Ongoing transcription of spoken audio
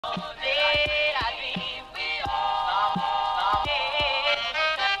Hi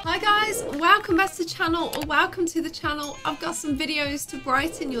guys, welcome back to the channel, or welcome to the channel. I've got some videos to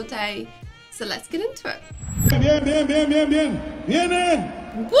brighten your day, so let's get into it. Bien, bien, bien, bien, bien. Viene.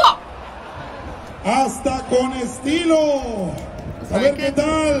 What? Hasta con estilo. A ver qué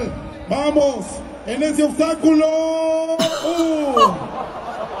tal. Vamos en ese obstáculo.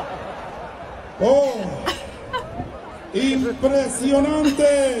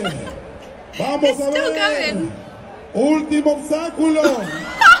 Impresionante. Vamos a ver. Going. Último obstáculo.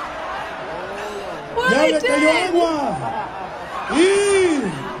 Ya le cayó agua. Y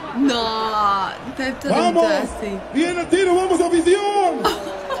Nah, they've done vamos. him dirty. Viene el tiro. Vamos afición.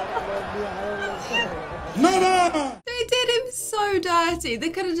 Nada. They did him so dirty. They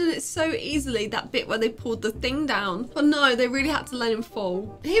could have done it so easily, that bit where they pulled the thing down. But no, they really had to let him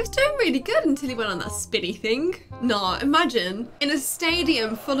fall. He was doing really good until he went on that spinny thing. No, imagine in a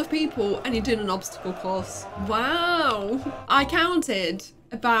stadium full of people and you're doing an obstacle course. Wow. I counted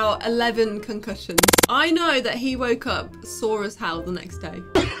about 11 concussions. I know that he woke up sore as hell the next day.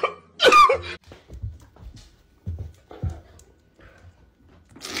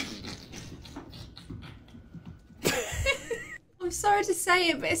 I'm sorry to say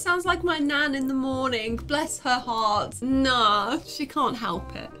it, but it sounds like my nan in the morning. Bless her heart. Nah, she can't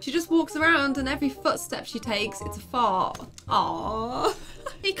help it. She just walks around and every footstep she takes, it's a fart. Aww.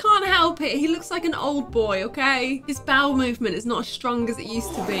 He can't help it. He looks like an old boy, okay? His bowel movement is not as strong as it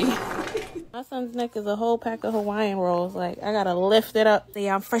used to be. My son's neck is a whole pack of Hawaiian rolls. Like, I gotta lift it up. See,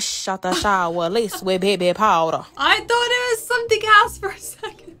 I'm fresh out the shower, laced with baby powder. I thought it was something else for a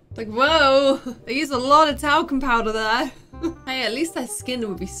second. Like, whoa, they use a lot of talcum powder there. Hey, at least their skin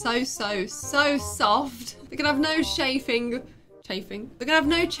would be so soft. They could have no chafing. They're gonna have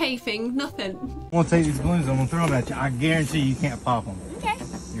no chafing, nothing. I'm gonna take these balloons, I'm gonna throw them at you. I guarantee you can't pop them. Okay.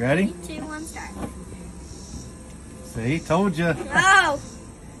 You ready? 3, 2, 1, start. See, told you. Oh!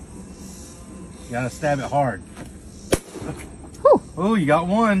 You gotta stab it hard. Oh, you got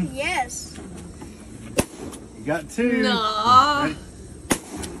one. Yes. You got two. Nah. Ready?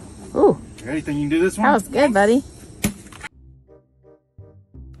 Ooh, You ready? Think you can do this one? that was good, buddy.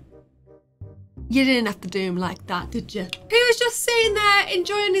 You didn't have to do him like that, did you? He was just sitting there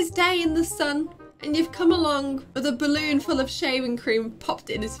enjoying his day in the sun, and you've come along with a balloon full of shaving cream, popped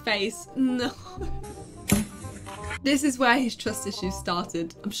it in his face. No. This is where his trust issues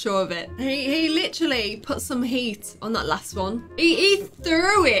started. I'm sure of it. He literally put some heat on that last one. He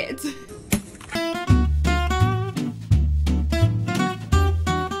threw it.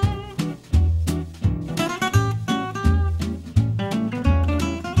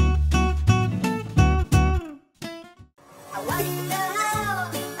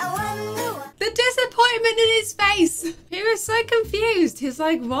 Disappointment in his face. He was so confused. He's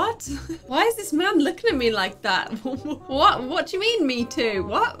like, what? Why is this man looking at me like that? What do you mean, me too?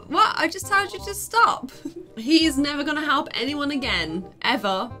 What? I just told you to stop. He is never gonna help anyone again,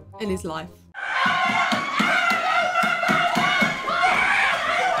 ever in his life.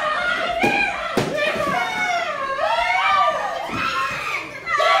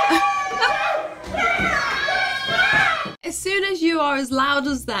 As soon as you are as loud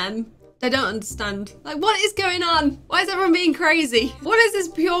as them, they don't understand. Like, what is going on? Why is everyone being crazy? What is this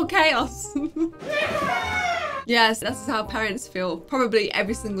pure chaos? Yes, that's how parents feel. Probably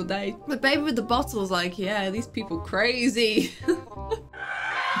every single day. The baby with the bottle's like, yeah, these people crazy.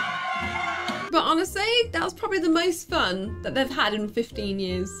 But honestly, that was probably the most fun that they've had in 15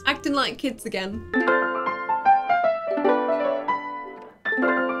 years. Acting like kids again.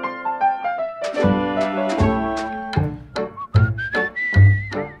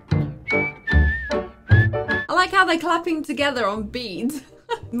 How they're clapping together on beads.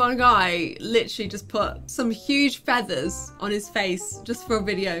 My guy literally just put some huge feathers on his face just for a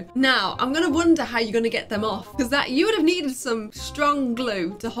video. Now, I'm gonna wonder how you're gonna get them off, because that you would have needed some strong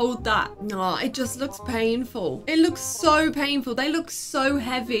glue to hold that. No, it just looks painful. It looks so painful. They look so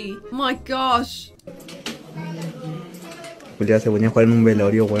heavy. My gosh.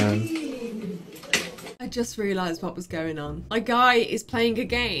 I just realised what was going on. My guy is playing a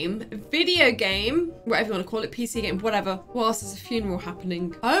game, a video game, whatever you want to call it, PC game, whatever, whilst there's a funeral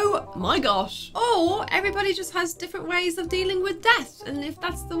happening. Oh my gosh. Or everybody just has different ways of dealing with death, and if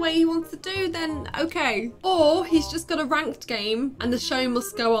that's the way he wants to do, then okay. Or he's just got a ranked game and the show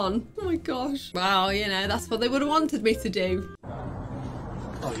must go on. Oh my gosh. Well, you know, that's what they would have wanted me to do.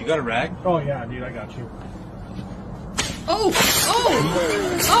 Oh, you got a rag? Oh yeah, dude, I got you. Oh!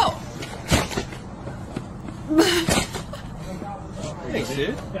 Oh! Oh! Hey,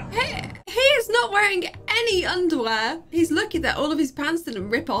 dude. He is not wearing any underwear. He's lucky that all of his pants didn't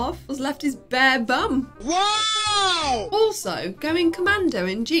rip off. Was left his bare bum. Wow! Also, going commando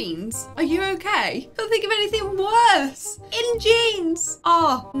in jeans. Are you okay? Can't think of anything worse. In jeans.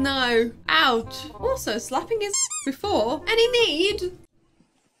 Oh, no. Ouch. Also, slapping his before. Any need?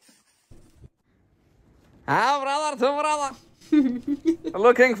 Ah, brother to brother.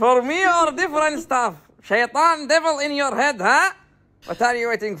 Looking for me or different stuff? Shaitan devil in your head, huh? What are you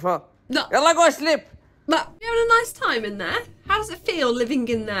waiting for? No. Yalla, go sleep. But you having a nice time in there? How does it feel living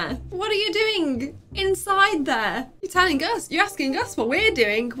in there? What are you doing inside there? You're asking us what we're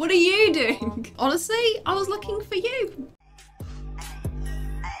doing. What are you doing? Honestly, I was looking for you.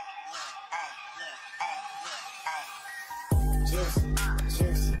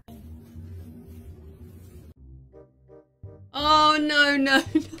 Oh, no, no,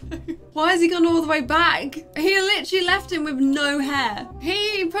 no. Why has he gone all the way back? He literally left him with no hair.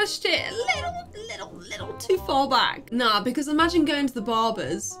 He pushed it a little too far back. Nah, because imagine going to the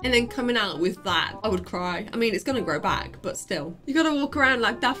barber's and then coming out with that. I would cry. I mean, it's gonna grow back, but still. You gotta walk around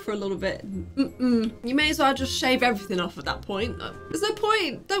like that for a little bit. You may as well just shave everything off at that point. There's no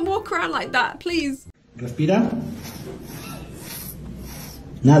point. Don't walk around like that, please. Respira.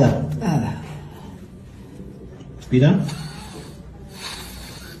 Nada. Respira.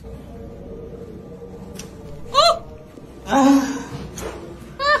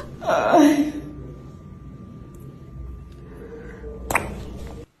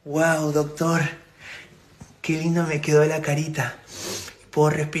 Wow, doctor. Qué lindo me quedó la carita.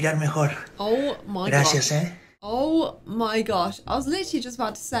 Puedo respirar mejor. Oh my Gracias, gosh. eh? Oh my gosh. I was literally just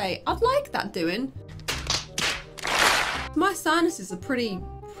about to say, I'd like that doing. My sinuses are pretty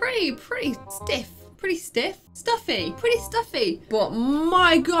stiff. Pretty stiff. Stuffy. Pretty stuffy. But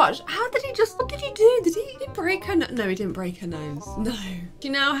my gosh, how did he just, what did he do? Did he break her nose? No, he didn't break her nose. No. She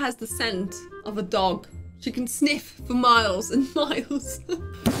now has the scent of a dog. She can sniff for miles and miles.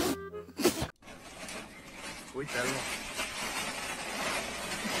 What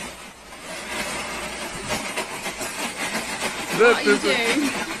are you doing?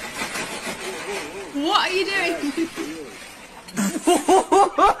 What are you doing?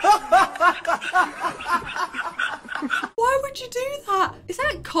 Why would you do that? Is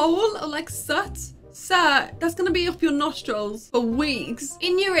that coal or like soot? Sir, that's gonna be up your nostrils for weeks.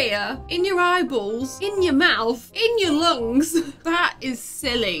 In your ear, in your eyeballs, in your mouth, in your lungs. That is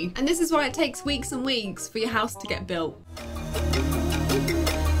silly. And this is why it takes weeks and weeks for your house to get built.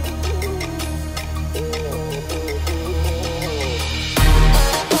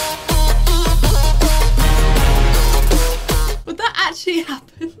 Would that actually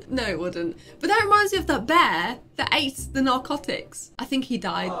happen? No, it wouldn't. But that reminds me of that bear that ate the narcotics. I think he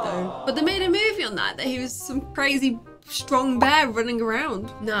died though. But they made a movie on that he was some crazy strong bear running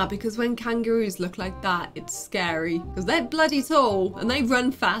around. Nah, because when kangaroos look like that, it's scary. Because they're bloody tall and they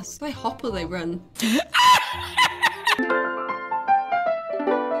run fast. They hop or they run.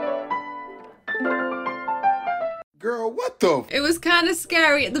 Girl, what the? It was kind of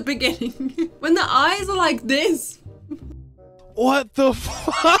scary at the beginning. When the eyes are like this. What the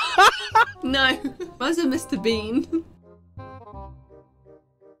fuck? No, mine's a Mr. Bean.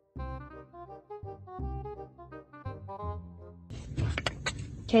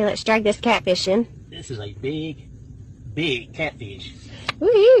 Okay, let's drag this catfish in. This is a big catfish.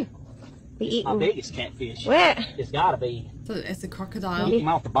 Woo-hoo! Be eating. How big is catfish? What? It's gotta be. So it's a crocodile. Keep them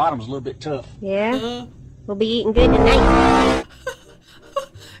off the bottom's a little bit tough. Yeah. We'll be eating good tonight.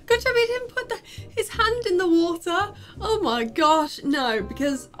 Good job he didn't put his hand in the water. Oh my gosh, no,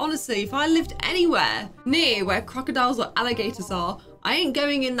 because honestly, if I lived anywhere near where crocodiles or alligators are, I ain't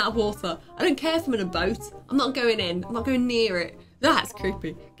going in that water. I don't care if I'm in a boat. I'm not going in. I'm not going near it. That's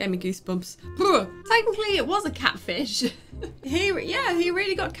creepy. Gave me goosebumps. Technically, it was a catfish. He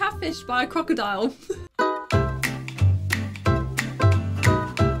really got catfished by a crocodile.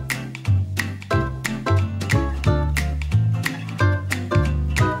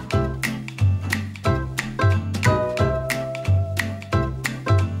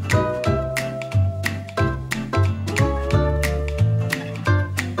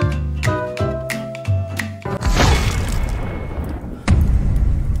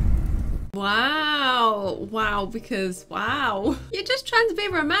 Wow, because wow. You're just trying to be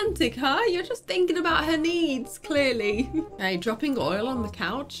romantic, huh? You're just thinking about her needs, clearly. Hey, dropping oil on the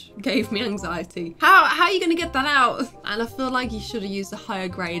couch gave me anxiety. How are you gonna get that out? And I feel like you should have used a higher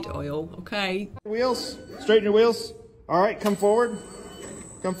grade oil, okay? Wheels, straighten your wheels. All right, come forward.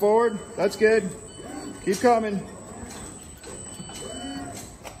 Come forward. That's good. Keep coming.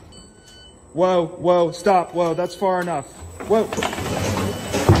 Whoa, stop. Whoa, that's far enough. Whoa.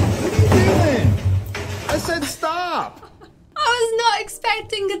 What are you doing? That's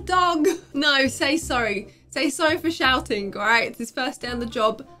shouting a dog. No, say sorry. Say sorry for shouting, all right? It's his first day on the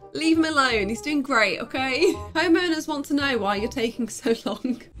job. Leave him alone. He's doing great, okay? Homeowners want to know why you're taking so long.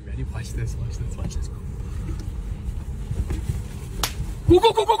 You ready? Watch this, watch this, watch this. Go,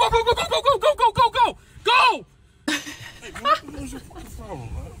 go, go, go, go, go, go, go, go, go, go, go, go, go! Hey, what's your fucking problem,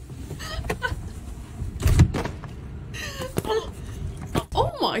 man?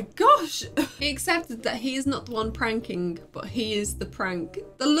 Oh my gosh! He accepted that he is not the one pranking, but he is the prank.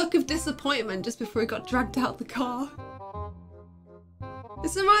 The look of disappointment just before he got dragged out the car.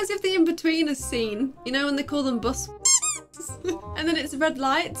 This reminds me of the In-Betweeners scene. You know when they call them bus and then it's red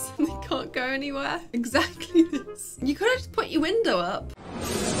lights and they can't go anywhere? Exactly this. You could have just put your window up.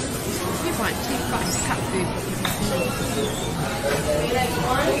 You're fine, cheap fast cat food.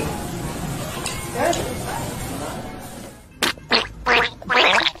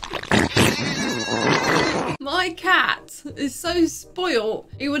 My cat is so spoiled.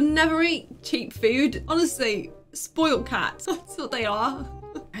 He would never eat cheap food. Honestly, spoiled cats. That's what they are.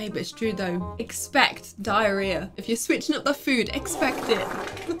 Hey, but it's true though. Expect diarrhea. If you're switching up the food, expect it.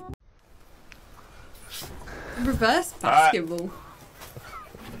 Reverse basketball.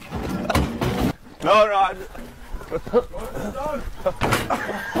 No, no.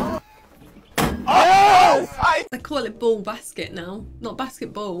 They call it ball basket now, not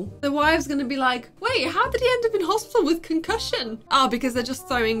basketball. The wife's gonna be like, wait, how did he end up in hospital with concussion? Oh, because they're just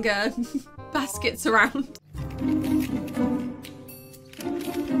throwing baskets around.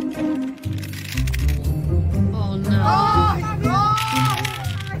 Oh no.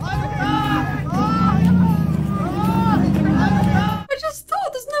 I just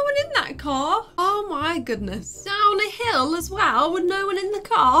thought there's no one in that car. Oh my goodness. Down a hill as well with no one in the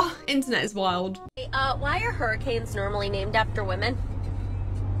car. Internet is wild. Why are hurricanes normally named after women?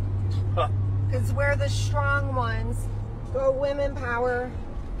 Because we're the strong ones. Go women power.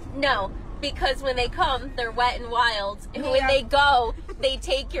 No, because when they come, they're wet and wild. And when they go, they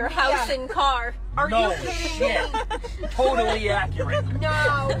take your house and car. Are you kidding me? Totally accurate.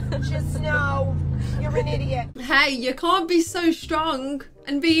 No, just no. You're an idiot. Hey, you can't be so strong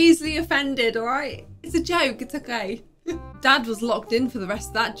and be easily offended, alright? It's a joke, it's okay. Dad was locked in for the rest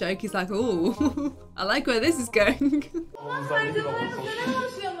of that joke. He's like, oh, I like where this is going. Toplam harcamalarımız neden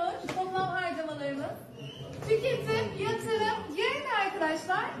oluşuyormuş? Toplam harcamalarımız. Tüketim, yatırım, yayın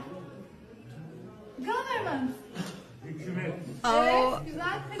arkadaşlar. Government. Oh Evet,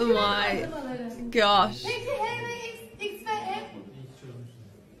 güzel. Tüketim my harcamaları. gosh. Peki H ve X ve M?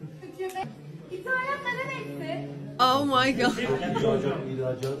 Hükümet. İthalat neden eksi? Oh my god.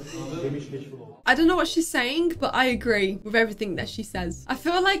 I don't know what she's saying, but I agree with everything that she says. I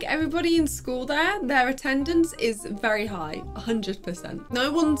feel like everybody in school there, their attendance is very high, 100%.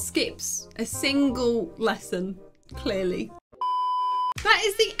 No one skips a single lesson, clearly. That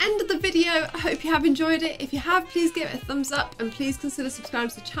is the end of the video. I hope you have enjoyed it. If you have, please give it a thumbs up and please consider subscribing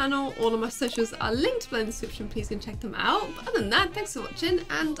to the channel. All of my socials are linked below in the description. Please go and check them out. But other than that, thanks for watching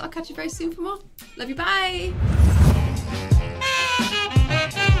and I'll catch you very soon for more. Love you, bye.